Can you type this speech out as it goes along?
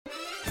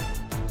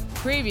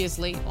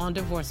Previously on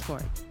Divorce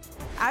Court.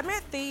 I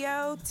met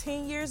Theo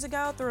 10 years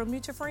ago through a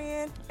mutual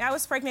friend. I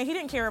was pregnant. He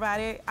didn't care about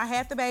it. I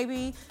had the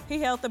baby.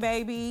 He held the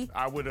baby.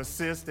 I would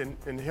assist in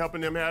helping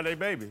them have their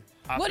baby.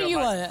 What are you,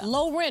 a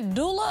low-rent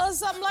doula or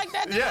something like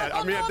that? Yeah,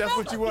 I mean, if that's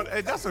what you want.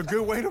 Hey, that's a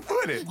good way to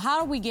put it.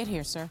 How did we get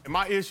here, sir?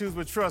 My issues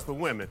with trust with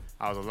women.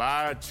 I was a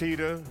liar,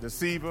 cheater,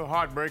 deceiver,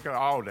 heartbreaker,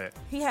 all that.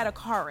 He had a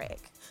car wreck.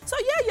 So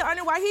yeah, Your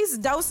Honor, while he's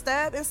dosed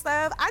up and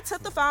stuff, I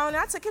took the phone and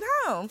I took it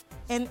home.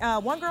 And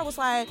one girl was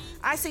like,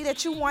 I see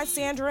that you want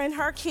Sandra and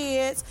her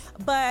kids,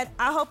 but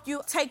I hope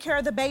you take care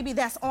of the baby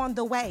that's on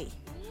the way.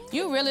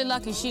 You're really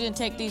lucky she didn't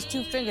take these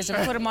 2 fingers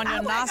and put them on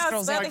your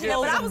nostrils and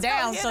close them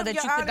down so that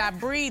you could not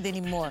breathe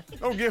anymore.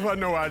 Don't give her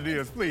no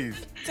ideas, please.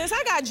 Since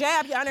I got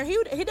jabbed, Your Honor,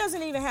 he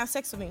doesn't even have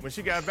sex with me. When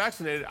she got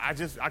vaccinated, I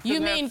couldn't have sex with her. You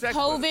mean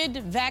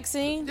COVID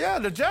vaccine? Yeah,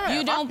 the jab.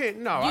 You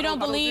don't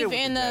believe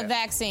in the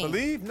vaccine?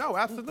 Believe? No,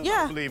 absolutely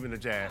don't believe in the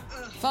jab.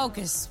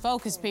 Focus,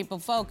 people,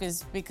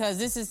 focus, because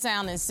this is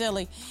sounding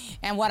silly,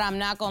 and what I'm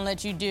not gonna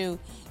let you do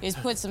is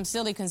put some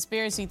silly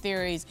conspiracy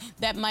theories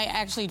that might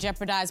actually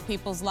jeopardize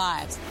people's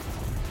lives.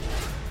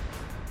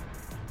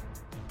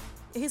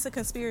 He's a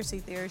conspiracy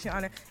theorist, Your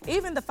Honor.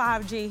 Even the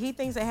 5G, he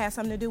thinks it has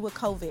something to do with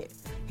COVID.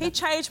 He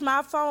changed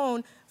my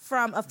phone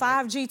from a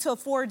 5G to a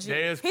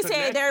 4G. He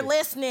said they're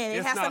listening.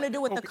 It has something to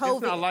do with the COVID.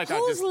 It's not like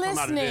Who's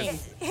listening?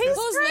 Who's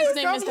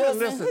listening, Mr.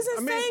 Huffman? He's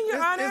insane,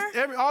 Your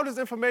Honor. All this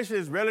information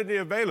is readily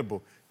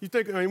available. You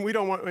think, we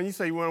don't want, when you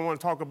say you don't want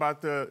to talk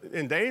about the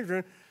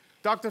endangering,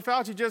 Dr.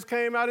 Fauci just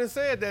came out and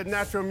said that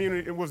natural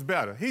immunity was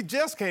better. He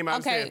just came out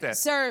and said that. Okay,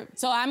 sir,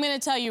 so I'm going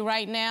to tell you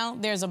right now,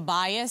 there's a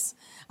bias.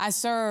 I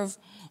serve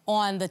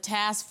on the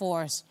task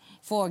force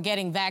for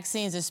getting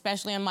vaccines,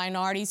 especially in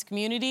minorities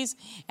communities.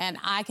 And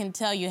I can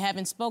tell you,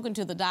 having spoken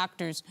to the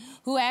doctors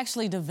who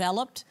actually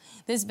developed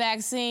this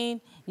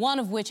vaccine, one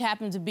of which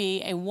happened to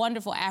be a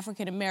wonderful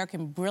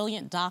African-American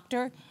brilliant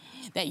doctor,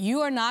 that you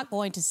are not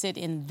going to sit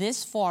in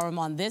this forum,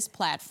 on this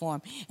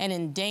platform, and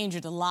endanger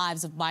the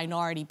lives of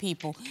minority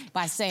people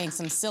by saying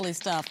some silly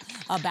stuff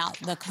about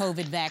the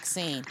COVID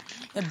vaccine.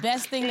 The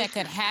best thing that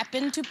could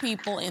happen to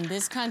people in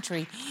this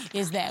country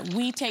is that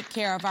we take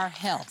care of our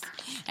health.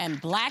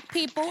 And black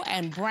people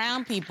and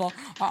brown people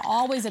are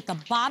always at the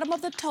bottom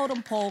of the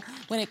totem pole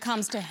when it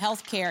comes to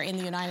health care in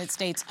the United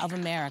States of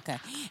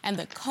America. And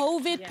the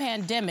COVID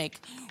pandemic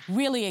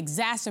really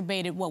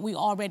exacerbated what we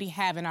already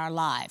have in our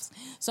lives.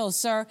 So,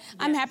 sir,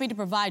 I'm happy to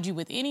provide you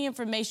with any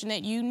information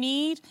that you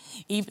need,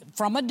 even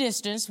from a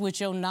distance, with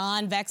your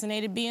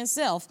non-vaccinated being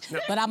self.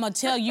 But I'm going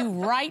to tell you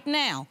right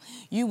now,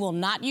 you will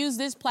not use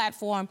this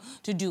platform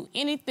to do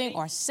anything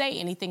or say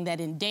anything that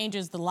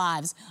endangers the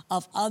lives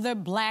of other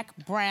black,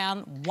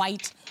 brown,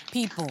 white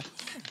people.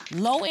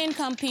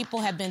 Low-income people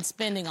have been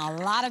spending a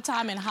lot of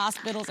time in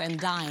hospitals and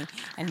dying,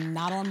 and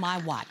not on my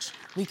watch.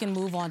 We can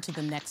move on to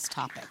the next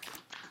topic.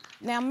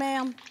 Now,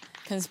 ma'am,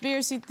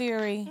 conspiracy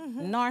theory,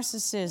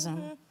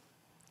 narcissism.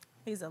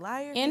 He's a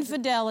liar.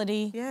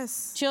 Infidelity.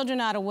 Yes. Children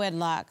out of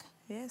wedlock.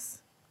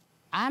 Yes.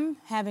 I'm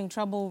having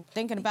trouble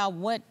thinking about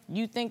what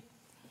you think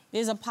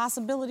is a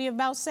possibility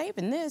about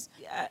saving this.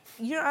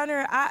 Your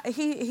Honor,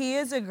 he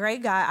is a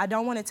great guy. I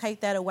don't want to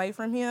take that away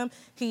from him.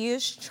 He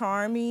is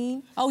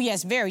charming. Oh,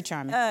 yes, very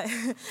charming.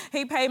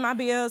 He paid my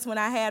bills when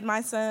I had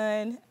my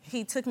son.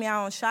 He took me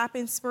out on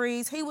shopping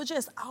sprees. He was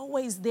just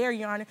always there,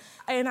 Your Honor.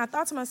 And I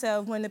thought to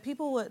myself, when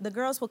the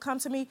girls would come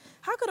to me,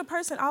 how could a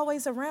person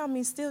always around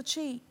me still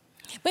cheat?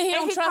 But he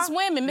don't trust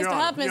women, Mr.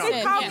 Huffman said.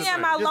 He called me at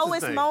my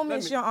lowest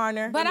moments, Your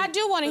Honor. But I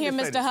do want to hear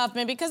Mr.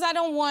 Huffman, because I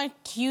don't want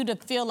you to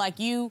feel like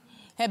you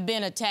have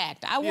been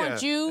attacked. I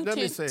want you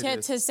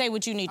to say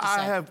what you need to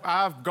say.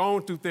 I've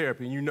gone through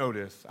therapy, and you know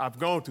this. I've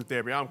gone through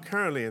therapy. I'm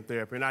currently in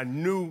therapy, and I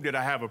knew that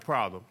I have a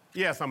problem.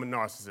 Yes, I'm a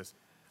narcissist.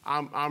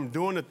 I'm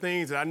doing the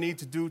things that I need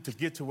to do to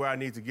get to where I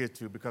need to get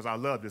to because I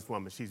love this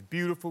woman. She's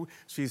beautiful,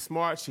 she's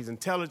smart, she's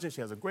intelligent,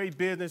 she has a great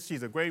business,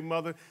 she's a great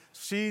mother.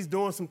 She's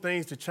doing some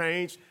things to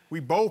change.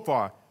 We both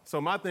are. So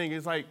my thing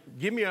is like,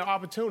 give me an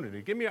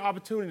opportunity. Give me an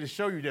opportunity to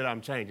show you that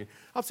I'm changing.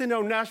 I'm sitting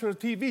on national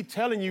TV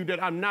telling you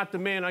that I'm not the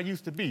man I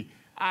used to be.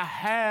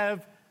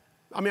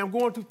 I'm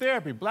going through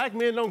therapy. Black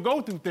men don't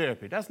go through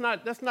therapy. That's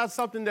not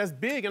something that's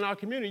big in our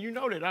community. You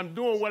know that. I'm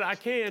doing what I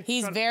can.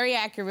 He's very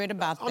accurate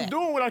about that. I'm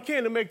doing what I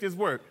can to make this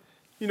work.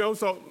 And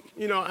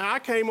I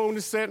came on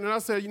the set and I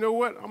said, you know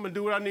what? I'm going to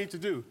do what I need to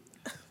do.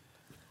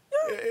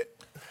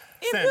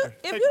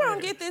 If you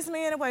don't get this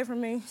man away from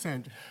me.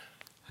 Sandra,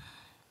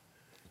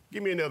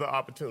 give me another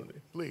opportunity,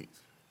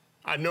 please.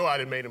 I know I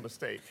done made a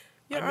mistake.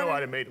 I know I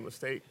done made a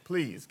mistake.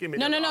 Please, give me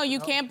another opportunity. No, you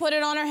can't put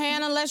it on her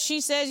hand unless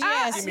she says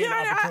yes. Give me an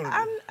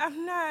opportunity.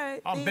 I'm not.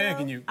 I'm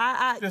begging you.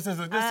 This is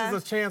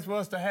a chance for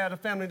us to have the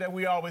family that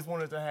we always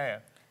wanted to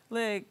have.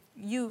 Look,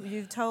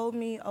 You've told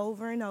me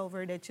over and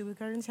over that you were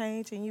going to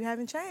change, and you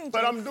haven't changed.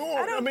 But I'm doing.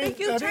 I don't think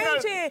you're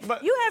changing.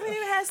 You haven't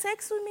even had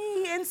sex with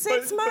me in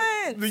 6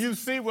 months. Do you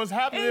see what's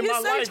happening in my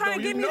life? And you trying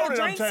to get me to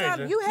drink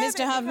something. You haven't.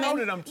 Mr. Huffman.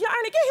 Your Honor,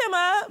 get him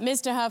up.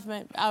 Mr.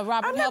 Huffman,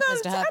 Robert, help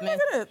Mr. Huffman.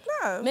 No.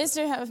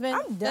 Mr. Huffman,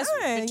 I'm done, let's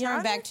Your return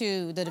Honor. back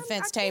to the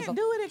defense table. I can't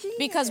do it again.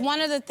 Because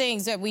one of the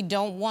things that we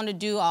don't want to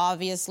do,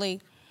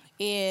 obviously,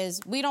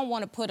 is we don't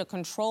want to put a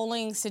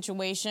controlling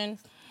situation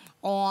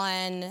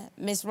on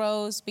Miss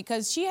Rose,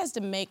 because she has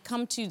to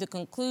come to the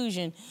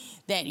conclusion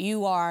that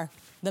you are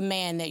the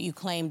man that you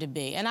claim to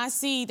be. And I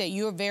see that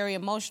you're very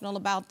emotional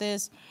about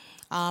this,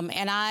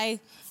 and I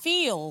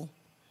feel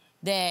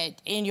that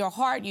in your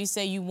heart you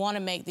say you want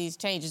to make these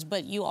changes,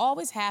 but you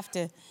always have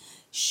to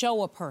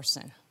show a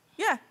person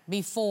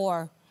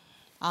before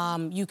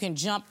you can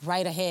jump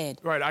right ahead.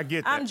 Right, I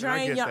get that. I'm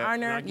drained, Your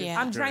Honor.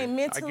 Yeah. I'm drained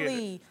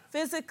mentally,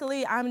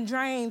 physically. I'm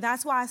drained.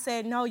 That's why I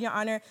said no, Your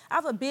Honor. I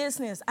have a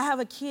business. I have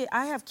a kid.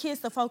 I have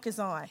kids to focus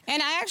on.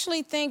 And I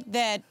actually think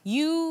that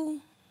you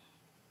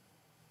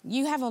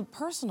have a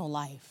personal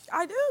life.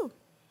 I do.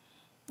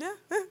 Yeah.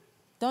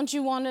 Don't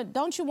you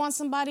want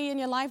somebody in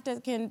your life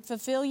that can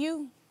fulfill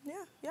you?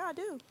 Yeah, I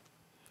do.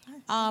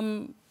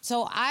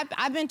 So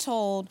I've been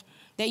told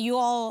that you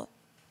all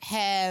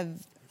have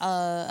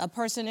a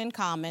person in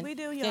common. We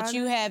do, Your that Honor.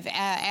 you have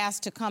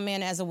asked to come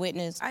in as a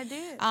witness. I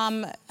did.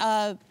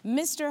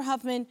 Mr.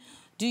 Huffman,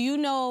 do you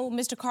know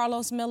Mr.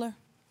 Carlos Miller?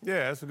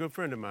 Yeah, that's a good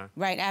friend of mine.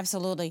 Right,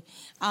 absolutely.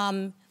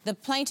 The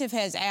plaintiff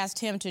has asked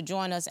him to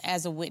join us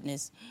as a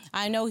witness.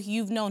 I know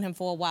you've known him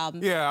for a while.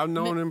 Yeah, I've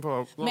known him for a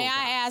long time. May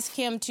I ask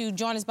him to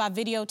join us by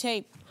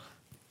videotape?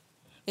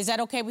 Is that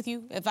okay with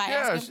you if I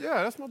ask him?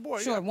 Yeah, that's my boy.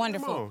 Sure, Yeah,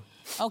 wonderful.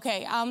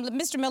 Okay,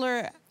 Mr.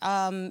 Miller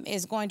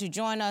is going to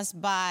join us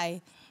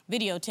by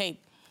videotape.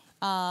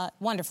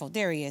 Wonderful,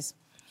 there he is.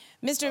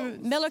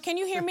 Mr. Miller, can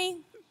you hear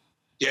me?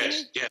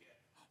 Yes.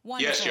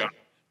 Wonderful. Yes, Your Honor.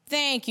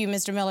 Thank you,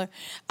 Mr. Miller.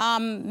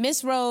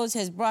 Miss Rose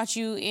has brought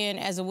you in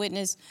as a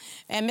witness.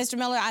 And Mr.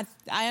 Miller,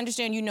 I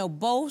understand you know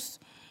both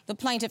the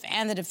plaintiff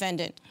and the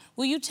defendant.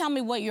 Will you tell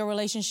me what your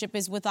relationship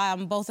is with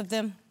both of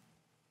them?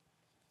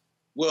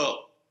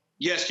 Well,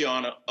 yes, Your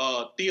Honor.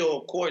 Theo,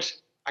 of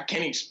course, I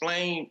can't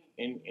explain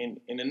in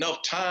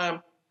enough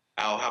time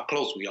how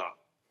close we are.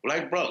 We're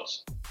like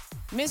brothers.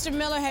 Mr.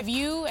 Miller, have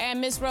you and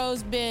Miss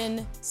Rose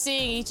been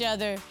seeing each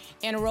other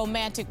in a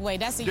romantic way?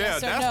 That's a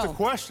yes or no. Yeah, that's the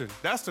question.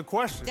 That's the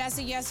question. That's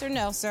a yes or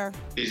no, sir.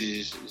 This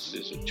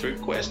is a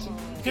trick question.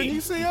 Can you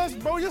see us,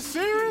 bro? You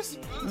serious?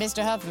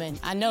 Mr. Huffman,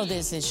 I know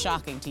this is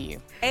shocking to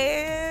you.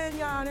 And,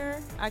 Your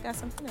Honor, I got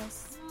something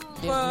else.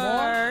 There's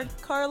more?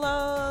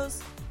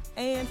 Carlos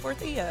and for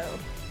Theo.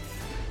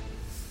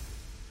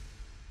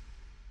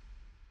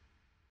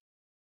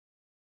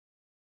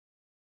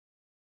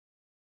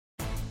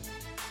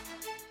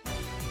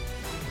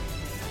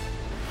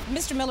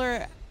 Mr.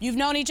 Miller, you've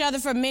known each other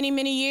for many,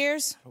 many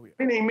years?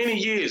 Many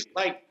years.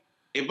 Like,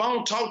 if I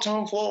don't talk to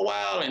him for a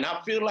while and I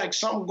feel like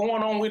something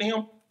going on with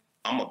him,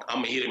 I'm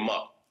gonna hit him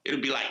up. It'll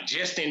be like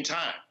just in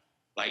time.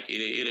 Like,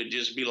 it'll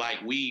just be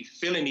like we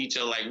feeling each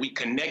other, like we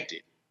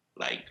connected.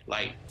 Like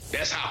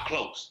that's how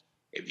close.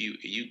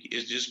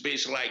 It's just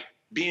basically like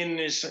being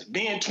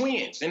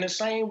twins in the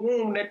same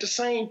room at the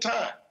same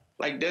time.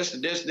 Like that's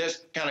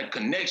kind of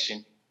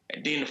connection.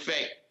 And then the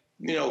fact,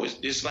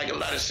 it's like a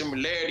lot of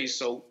similarities.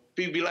 So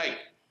people be like,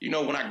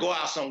 when I go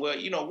out somewhere,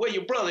 where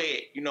your brother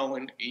at? And I'll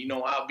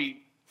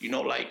be,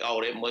 like,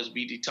 oh, that must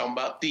be talking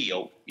about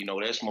Theo.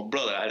 That's my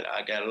brother.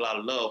 I got a lot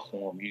of love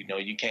for him.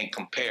 You can't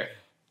compare.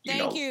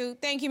 Thank you,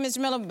 Mr.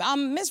 Miller.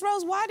 Miss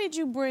Rose, why did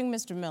you bring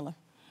Mr. Miller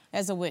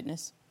as a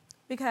witness?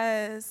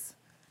 Because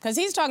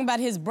he's talking about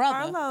his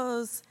brother.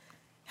 Carlos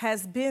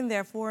has been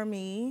there for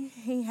me.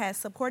 He has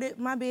supported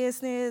my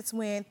business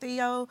when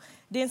Theo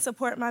didn't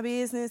support my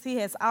business. He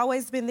has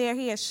always been there.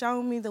 He has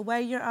shown me the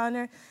way, Your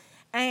Honor.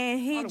 And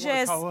he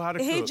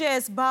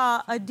just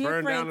brought a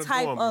different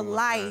type of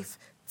life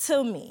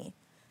to me.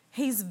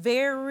 He's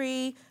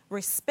very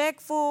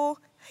respectful.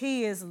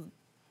 He is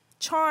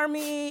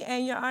charming.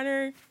 And, Your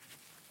Honor,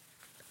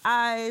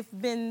 I've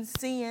been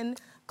seeing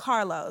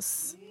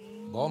Carlos.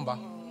 Bomba.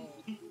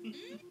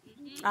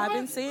 I've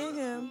been seeing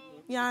him,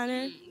 Your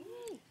Honor.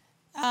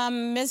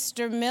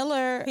 Mr.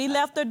 Miller. He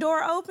left the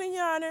door open,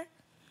 Your Honor.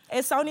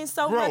 It's only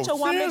so much a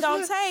woman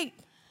don't take.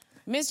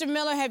 Mr.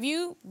 Miller, have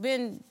you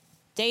been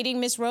dating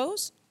Miss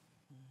Rose?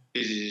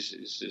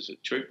 Is this a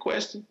trick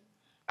question?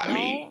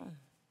 I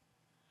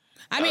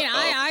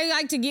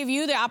like to give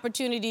you the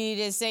opportunity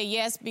to say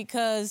yes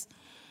because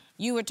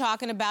you were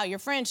talking about your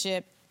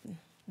friendship.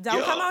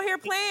 Don't come out here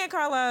playing,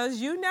 Carlos.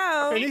 You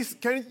know.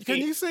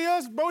 Can you see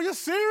us, bro? You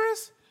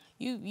serious?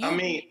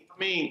 Mr.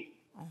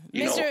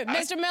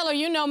 Miller,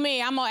 you know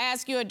me. I'm gonna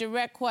ask you a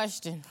direct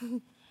question.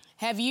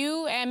 Have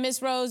you and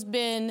Miss Rose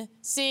been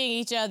seeing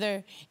each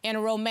other in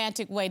a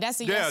romantic way? That's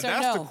a yes or no. Yeah,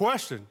 that's the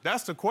question.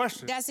 That's the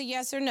question. That's a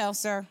yes or no,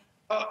 sir.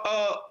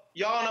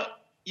 Your Honor,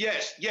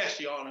 yes,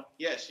 Your Honor.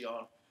 Yes, Your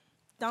Honor.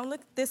 Don't look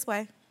this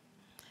way.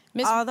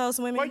 All those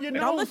women,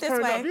 don't look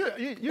this way.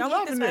 You're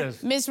loving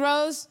this. Miss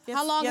Rose,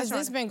 how long has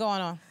this been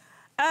going on?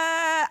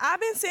 I've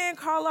been seeing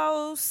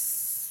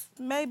Carlos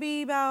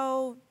maybe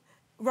about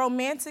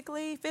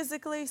romantically,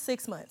 physically,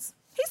 6 months.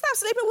 He stopped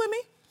sleeping with me.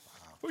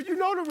 Well, you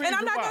know the reason And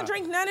I'm not why. gonna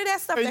drink none of that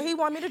stuff that he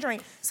want me to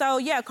drink. So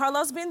yeah,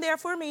 Carlos been there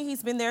for me.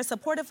 He's been there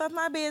supportive of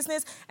my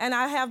business, and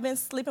I have been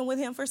sleeping with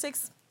him for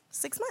six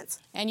months.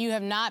 And you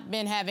have not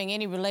been having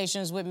any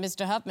relations with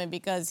Mr. Huffman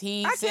because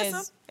he I says...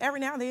 kiss him every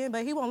now and then,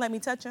 but he won't let me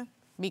touch him.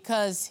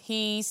 Because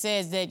he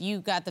says that you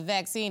got the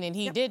vaccine and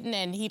he didn't,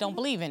 and he don't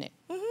believe in it.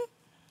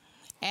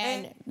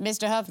 And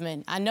Mr.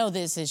 Huffman, I know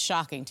this is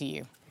shocking to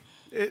you.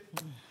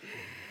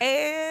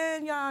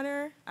 And, Your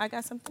Honor, I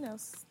got something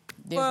else.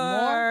 There's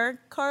for more?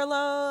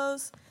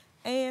 Carlos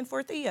and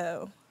for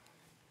Theo.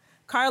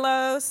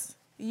 Carlos,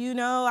 you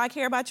know I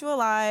care about you a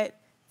lot.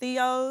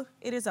 Theo,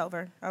 it is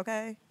over,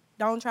 okay?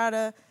 Don't try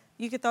to,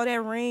 you can throw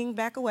that ring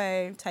back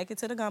away, take it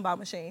to the gumball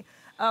machine.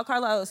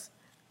 Carlos,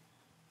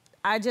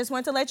 I just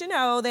want to let you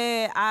know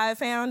that I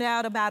found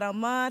out about a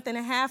month and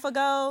a half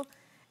ago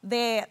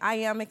that I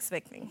am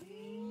expecting.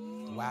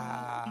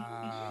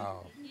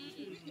 Wow.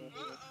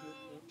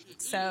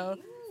 So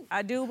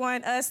I do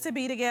want us to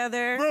be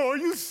together. Bro, are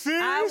you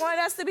serious? I want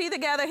us to be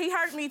together. He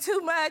hurt me too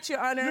much, Your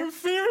Honor. You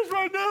serious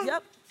right now?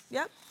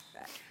 Yep.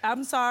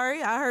 I'm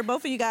sorry. I hurt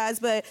both of you guys,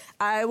 but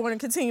I want to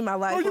continue my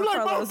life Oh, you with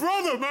like Carlos. my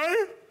brother, man.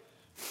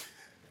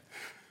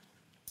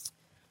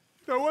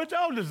 So what,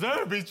 y'all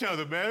deserve each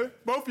other, man.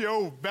 Both of you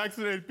old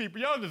vaccinated people,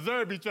 y'all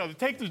deserve each other.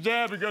 Take the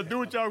jab and go do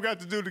what y'all got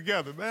to do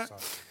together, man.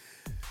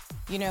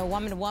 You know,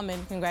 woman to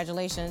woman,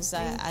 congratulations.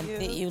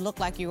 You look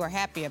like you were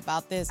happy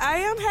about this. I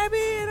am happy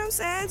and I'm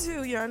sad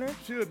too, Your Honor.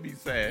 Should be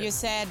sad. You're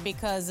sad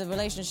because the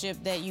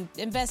relationship that you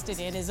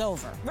invested in is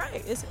over.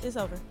 Right, it's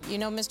over. You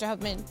know, Mr.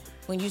 Huffman,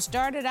 when you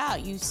started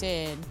out, you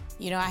said,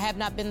 you know, I have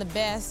not been the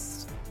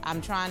best. I'm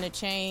trying to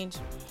change.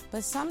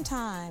 But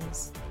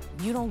sometimes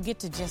you don't get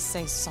to just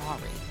say sorry.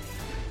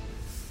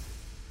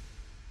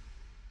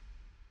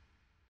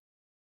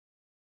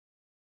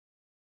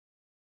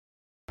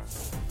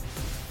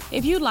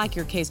 If you'd like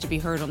your case to be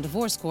heard on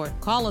divorce court,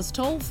 call us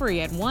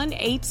toll-free at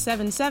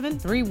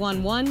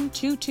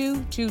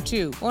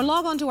 1-877-311-2222 or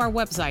log on to our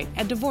website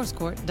at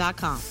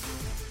divorcecourt.com.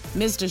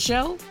 Missed a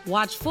show?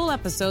 Watch full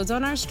episodes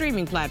on our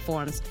streaming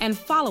platforms and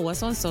follow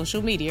us on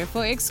social media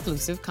for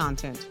exclusive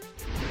content.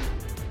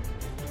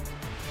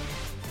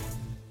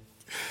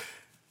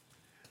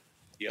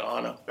 Your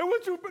Honor.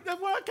 That's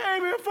what I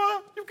came here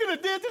for? You could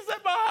have did this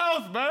at my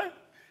house, man.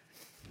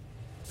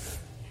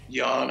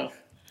 Your Honor.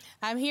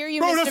 I'm here, you,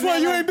 Bro, Mr. that's why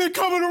you Miller. ain't been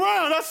coming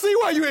around. I see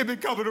why you ain't been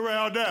coming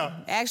around now.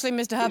 Actually,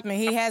 Mr. Huffman,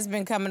 he has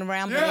been coming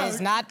around, but it's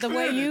not the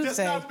way clearly, you just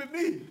say. not with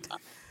me.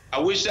 I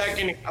wish I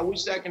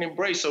can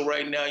embrace her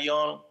right now, Your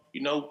Honor.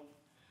 You know,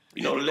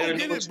 let her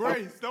Get know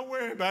embraced. Don't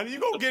worry about it. You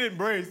gonna get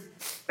embraced.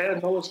 let her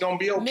know it's gonna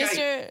be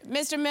okay.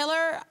 Mr.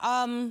 Miller,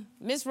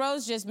 Miss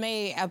Rose just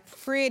made a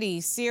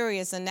pretty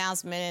serious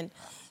announcement, and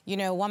you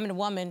know, woman to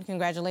woman,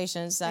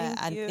 congratulations.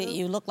 Thank you.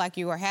 You look like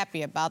you were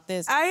happy about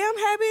this. I am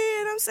happy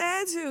and I'm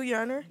sad too,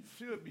 Your Honor.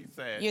 Should be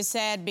sad. You're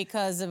sad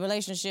because the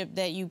relationship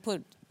that you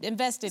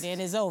invested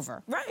in is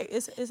over. Right,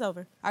 it's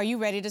over. Are you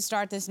ready to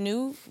start this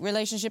new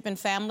relationship and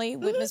family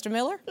with Mr.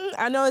 Miller?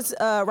 I know it's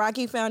a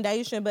rocky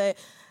foundation, but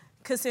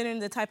considering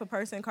the type of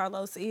person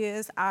Carlos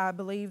is, I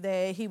believe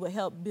that he would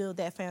help build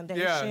that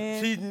foundation. Yeah,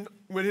 cheating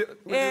with his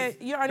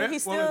Your Honor,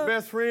 he's his still-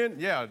 best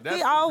friend. Yeah,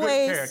 that's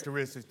always- good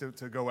characteristics to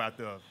go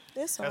after.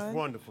 It's That's fine.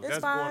 wonderful. It's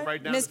That's fine. going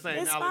right down Miss- the same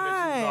It's element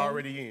fine. she's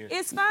already in.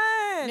 It's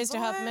fine. Mr. Boy.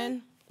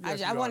 Huffman,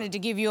 Yes, I Your wanted Honor. to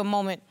give you a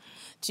moment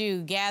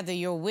to gather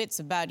your wits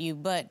about you,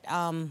 but,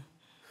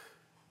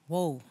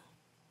 whoa.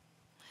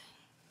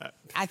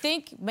 I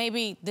think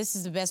maybe this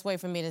is the best way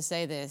for me to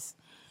say this.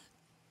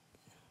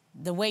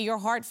 The way your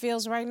heart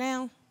feels right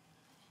now,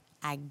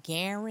 I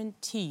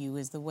guarantee you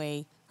is the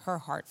way her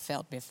heart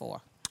felt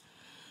before.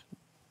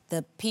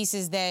 The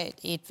pieces that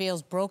it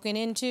feels broken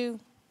into,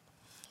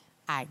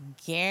 I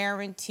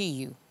guarantee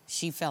you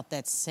she felt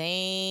that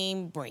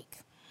same break.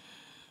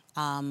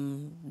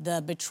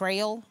 The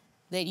betrayal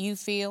that you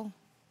feel,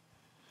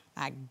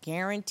 I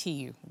guarantee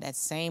you that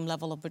same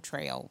level of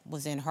betrayal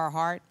was in her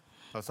heart,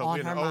 So on we're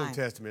in her the Old mind.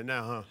 Testament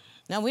now, huh?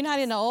 No, we're not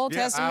in the Old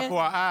Yeah, Testament. eye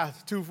for an eye,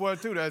 tooth for a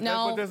tooth. That's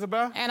what that's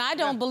about? And I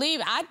don't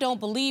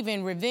believe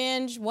in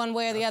revenge one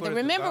way or the That's other. what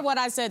it's Remember about. what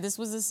I said, this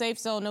was a safe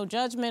zone, no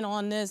judgment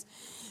on this.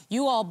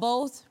 You all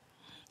both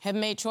have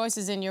made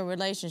choices in your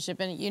relationship.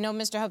 And you know,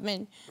 Mr.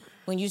 Huffman,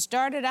 when you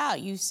started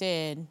out, you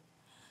said,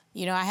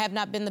 you know, I have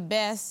not been the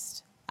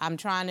best. I'm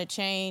trying to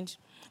change.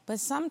 But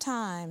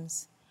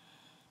sometimes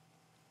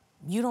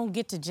you don't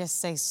get to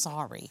just say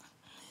sorry.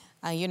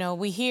 You know,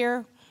 we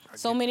hear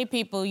so many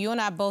people, you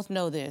and I both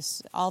know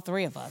this, all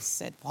three of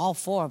us, all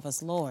four of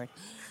us, Lord,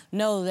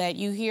 know that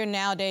you hear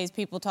nowadays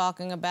people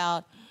talking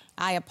about,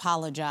 I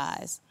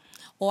apologize,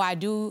 or I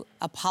do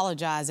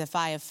apologize if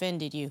I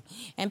offended you.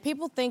 And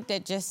people think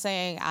that just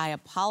saying I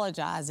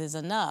apologize is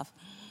enough.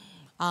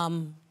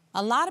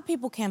 A lot of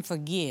people can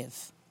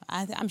forgive.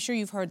 I'm sure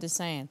you've heard the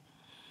saying,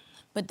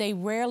 but they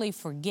rarely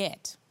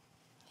forget.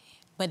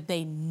 But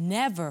they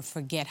never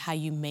forget how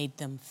you made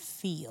them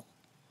feel.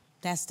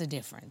 That's the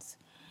difference.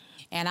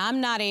 And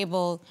I'm not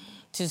able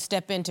to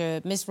step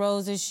into Miss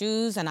Rose's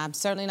shoes, and I'm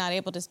certainly not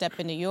able to step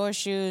into your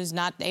shoes,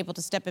 not able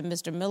to step in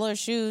Mr. Miller's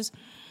shoes.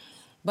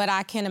 But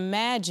I can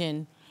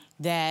imagine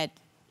that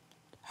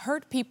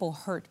hurt people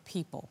hurt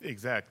people.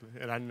 Exactly,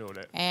 and I know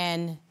that.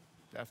 And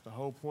that's the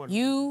whole point.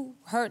 You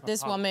hurt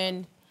this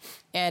woman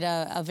at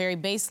a very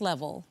base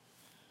level.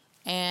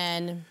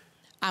 And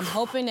I'm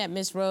hoping that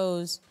Miss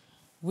Rose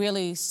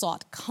really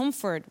sought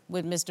comfort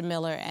with Mr.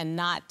 Miller and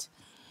not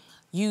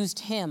used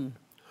him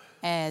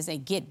as a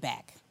get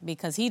back,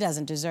 because he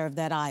doesn't deserve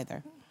that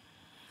either.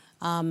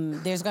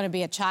 There's going to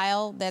be a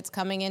child that's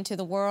coming into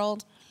the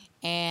world,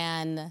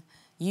 and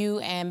you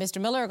and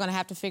Mr. Miller are going to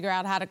have to figure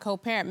out how to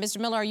co-parent. Mr.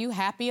 Miller, are you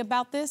happy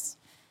about this?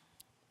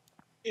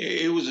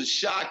 It was a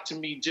shock to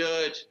me,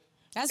 Judge.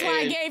 That's why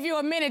I gave you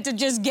a minute to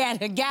just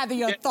gather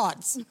your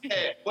thoughts.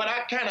 Yeah, but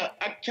I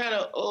kind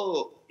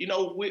of, you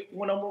know,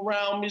 when I'm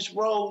around Miss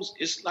Rose,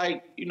 it's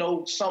like, you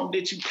know, something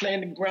that you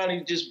plant in the ground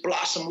and it just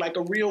blossom like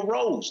a real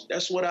rose.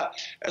 That's what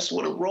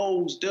a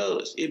rose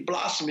does. It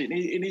blossoms and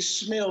it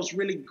smells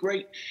really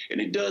great and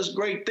it does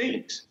great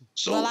things.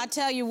 So, well, I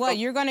tell you what,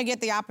 you're going to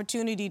get the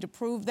opportunity to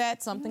prove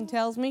that, something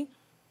tells me.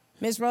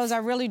 Miss Rose, I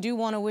really do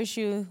want to wish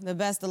you the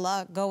best of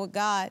luck. Go with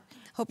God.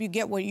 Hope you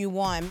get what you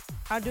want.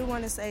 I do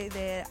want to say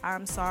that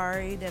I'm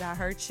sorry that I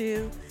hurt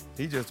you.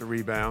 He just a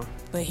rebound.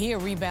 But he a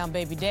rebound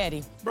baby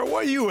daddy. Bro,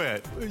 where you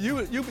at? You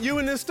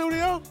in this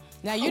studio?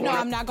 Now, you know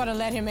I'm not going to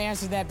let him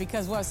answer that,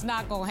 because what's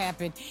not going to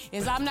happen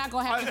is I'm not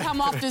going to have to come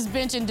off this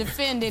bench and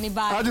defend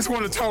anybody. I just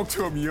want to talk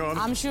to him, Your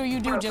Honor. I'm sure you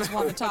do just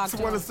want to talk to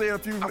him. I just want to say a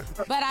few...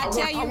 But I tell you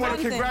one thing. I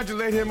want to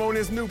congratulate him on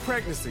his new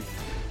pregnancy.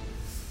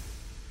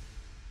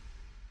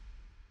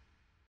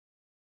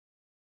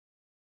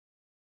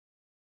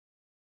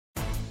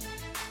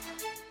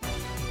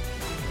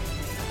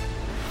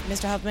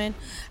 Mr. Huffman,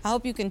 I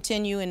hope you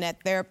continue in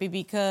that therapy,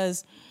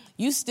 because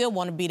you still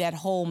want to be that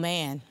whole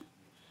man.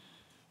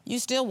 You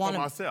still want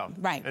for myself.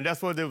 Right. And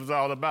that's what it was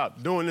all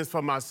about, doing this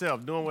for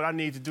myself, doing what I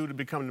need to do to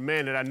become the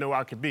man that I know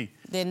I could be.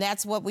 Then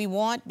that's what we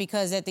want,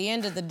 because at the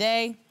end of the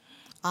day,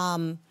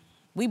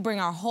 we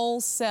bring our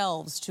whole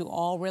selves to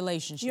all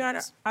relationships. Your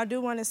Honor, I do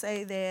want to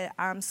say that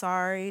I'm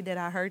sorry that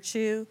I hurt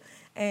you,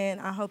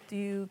 and I hope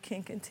you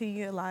can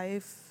continue your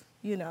life,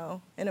 you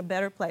know, in a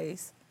better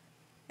place.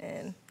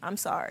 And I'm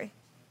sorry.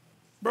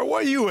 Bro,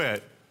 where you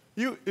at?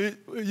 You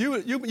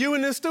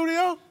in this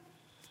studio?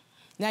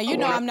 Now, you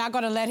know I'm not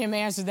going to let him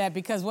answer that,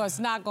 because what's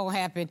not going to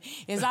happen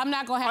is I'm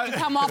not going to have to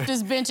come off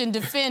this bench and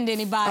defend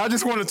anybody. I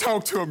just want to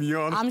talk to him,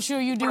 Your Honor. I'm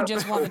sure you do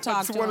just want to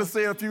talk to him. I just want to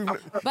say a few... But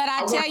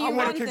I tell you one thing.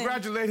 I want to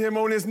congratulate him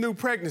on his new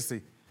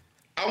pregnancy.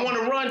 I want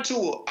to run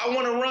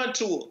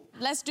to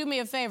her. Let's do me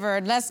a favor.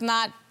 Let's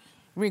not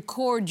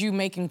record you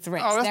making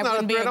threats. Oh, that's that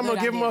not a threat. I'm going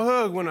to give him idea. a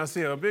hug when I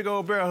see him, a big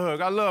old bear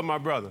hug. I love my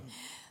brother.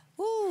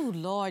 Ooh,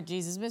 Lord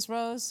Jesus. Miss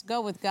Rose,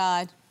 go with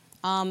God.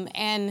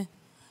 And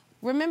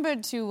remember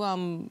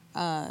to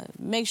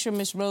make sure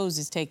Miss Rose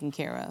is taken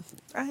care of.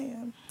 I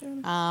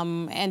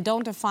am. And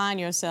don't define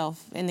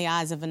yourself in the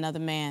eyes of another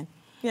man.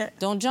 Yeah.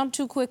 Don't jump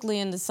too quickly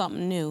into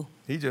something new.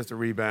 He just a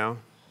rebound.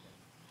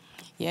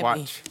 Yeah,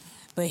 Watch.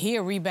 But he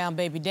a rebound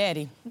baby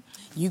daddy.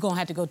 You gonna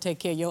have to go take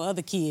care of your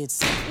other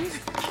kids.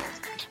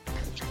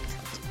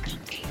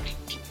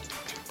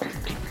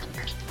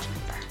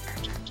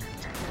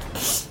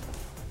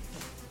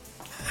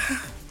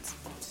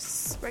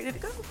 Ready to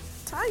go.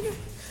 Tired.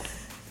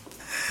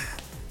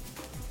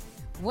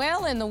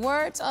 Well, in the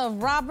words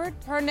of Robert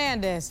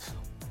Hernandez,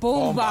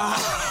 boom, bomb.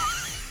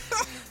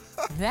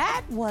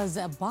 That was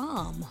a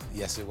bomb.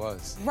 Yes, it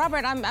was.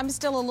 Robert, I'm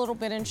still a little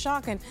bit in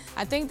shock, and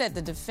I think that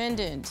the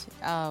defendant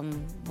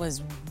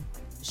was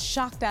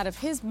shocked out of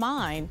his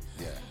mind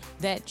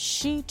that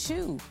she,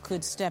 too,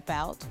 could step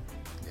out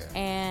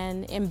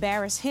and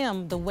embarrass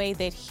him the way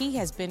that he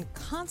has been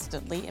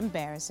constantly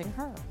embarrassing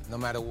her. No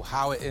matter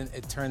how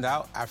it turned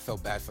out, I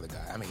felt bad for the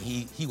guy. I mean,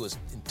 he was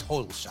in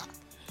total shock.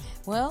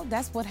 Well,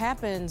 that's what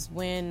happens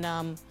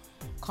when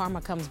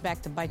karma comes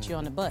back to bite you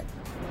on the butt.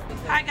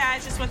 Hi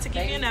guys, just want to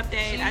give you an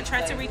update. I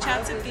tried to reach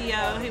out to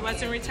Theo. He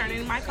wasn't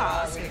returning my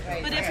calls.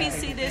 But if you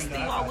see this,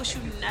 Theo, I wish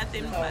you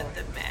nothing but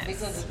the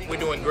best. We're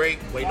doing great,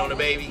 waiting on the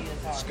baby.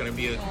 It's gonna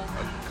be a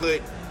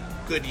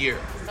good year.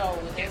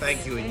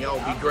 Thank you, and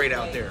y'all be great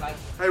out there.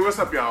 Hey, what's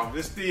up, y'all?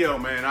 This Theo,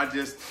 man.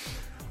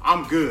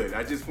 I'm good.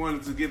 I just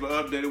wanted to give an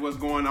update of what's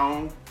going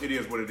on. It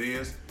is what it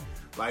is.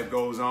 Life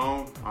goes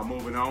on. I'm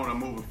moving on. I'm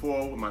moving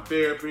forward with my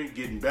therapy,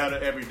 getting better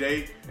every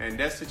day. And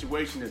that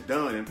situation is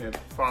done, as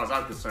far as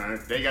I'm concerned.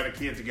 They got a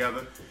kid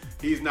together.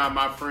 He's not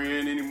my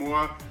friend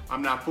anymore.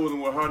 I'm not fooling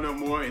with her no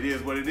more. It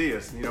is what it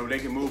is. You know, they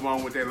can move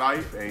on with their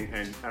life,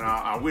 and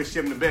I wish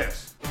him the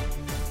best.